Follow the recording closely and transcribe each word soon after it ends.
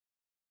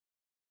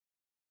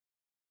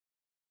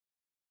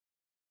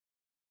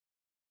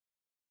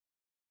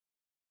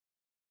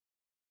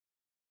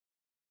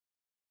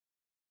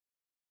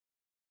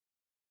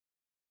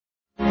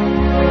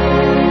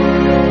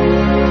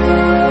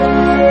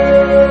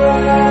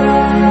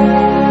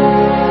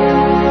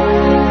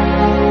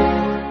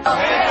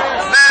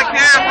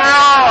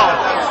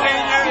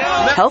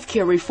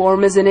healthcare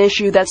reform is an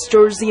issue that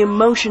stirs the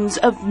emotions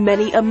of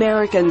many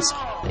Americans.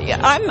 Yeah,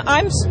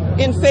 I'm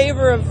in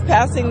favor of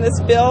passing this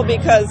bill,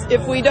 because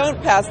if we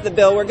don't pass the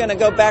bill, we're going to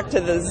go back to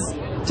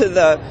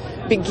the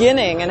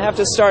beginning and have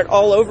to start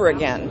all over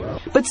again.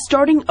 But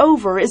starting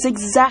over is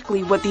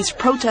exactly what these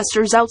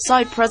protesters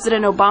outside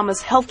President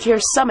Obama's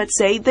healthcare summit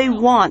say they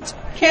want.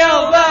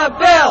 Kill the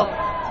bill!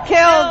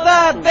 Kill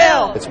the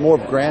bill! It's more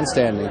of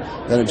grandstanding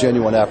than a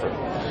genuine effort.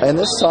 And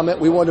this summit,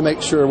 we wanted to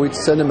make sure we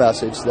send a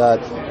message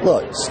that,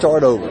 look,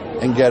 start over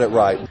and get it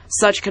right.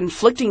 Such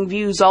conflicting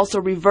views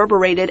also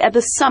reverberated at the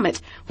summit,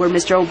 where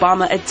Mr.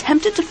 Obama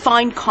attempted to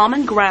find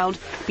common ground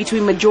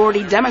between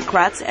majority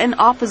Democrats and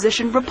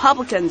opposition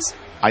Republicans.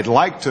 I'd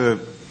like to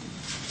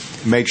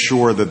make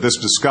sure that this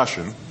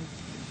discussion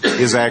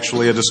is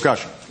actually a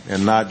discussion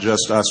and not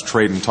just us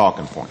trading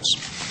talking points.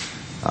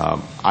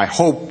 I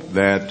hope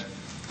that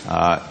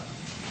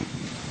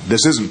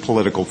this isn't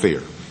political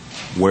theater,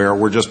 where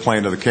we're just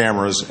playing to the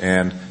cameras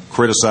and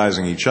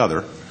criticizing each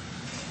other,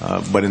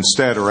 but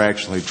instead are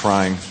actually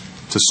trying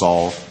to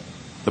solve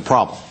the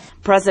problem.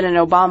 President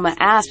Obama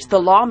asked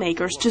the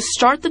lawmakers to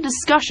start the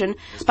discussion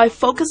by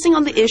focusing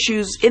on the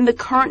issues in the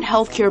current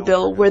health care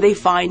bill where they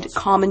find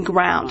common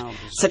ground,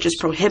 such as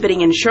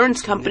prohibiting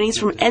insurance companies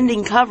from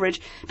ending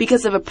coverage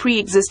because of a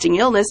pre-existing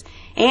illness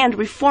and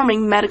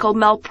reforming medical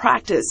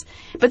malpractice.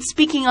 But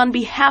speaking on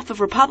behalf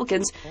of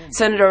Republicans,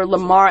 Senator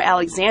Lamar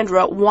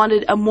Alexandra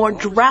wanted a more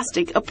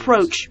drastic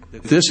approach.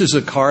 This is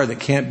a car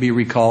that can't be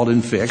recalled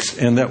and fixed,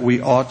 and that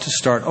we ought to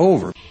start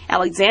over.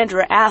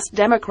 Alexandra asked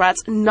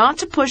Democrats not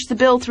to push the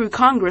bill through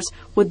Congress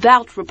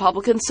without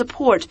Republican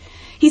support.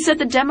 He said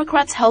the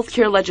Democrats' health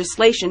care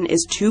legislation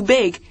is too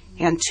big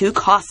and too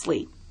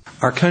costly.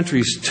 Our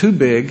country's too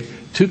big,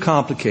 too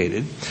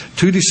complicated,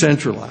 too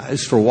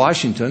decentralized for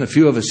Washington, a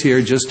few of us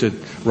here, just to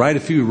write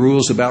a few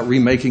rules about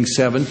remaking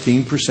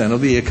 17%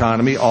 of the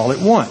economy all at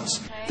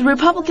once. The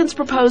Republicans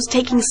propose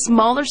taking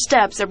smaller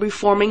steps at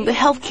reforming the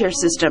health care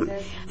system.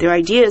 Their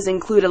ideas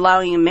include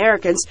allowing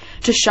Americans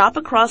to shop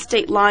across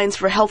state lines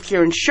for health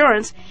care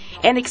insurance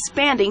and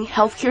expanding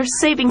health care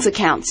savings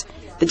accounts.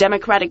 The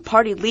Democratic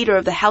Party leader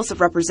of the House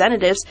of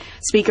Representatives,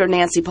 Speaker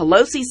Nancy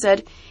Pelosi,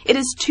 said it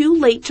is too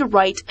late to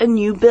write a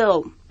new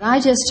bill. I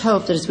just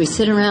hope that as we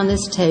sit around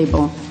this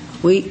table,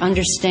 we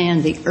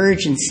understand the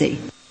urgency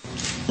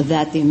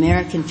that the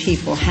American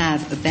people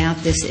have about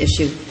this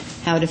issue,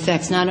 how it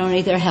affects not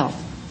only their health,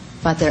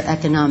 but their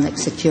economic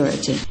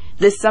security.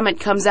 This summit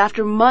comes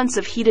after months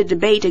of heated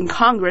debate in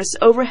Congress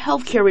over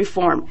health care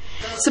reform.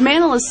 Some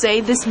analysts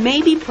say this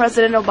may be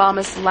President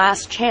Obama's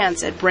last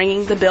chance at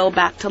bringing the bill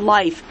back to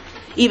life.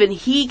 Even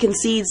he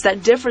concedes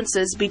that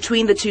differences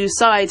between the two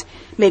sides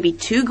may be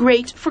too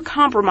great for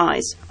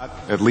compromise.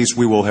 At least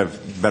we will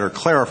have better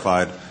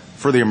clarified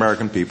for the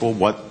American people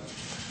what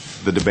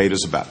the debate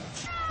is about.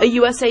 A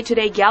USA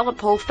Today Gallup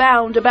poll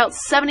found about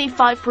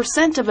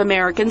 75% of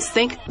Americans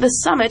think the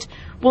summit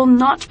will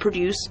not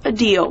produce a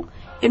deal.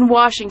 In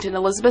Washington,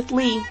 Elizabeth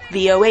Lee,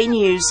 VOA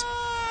News.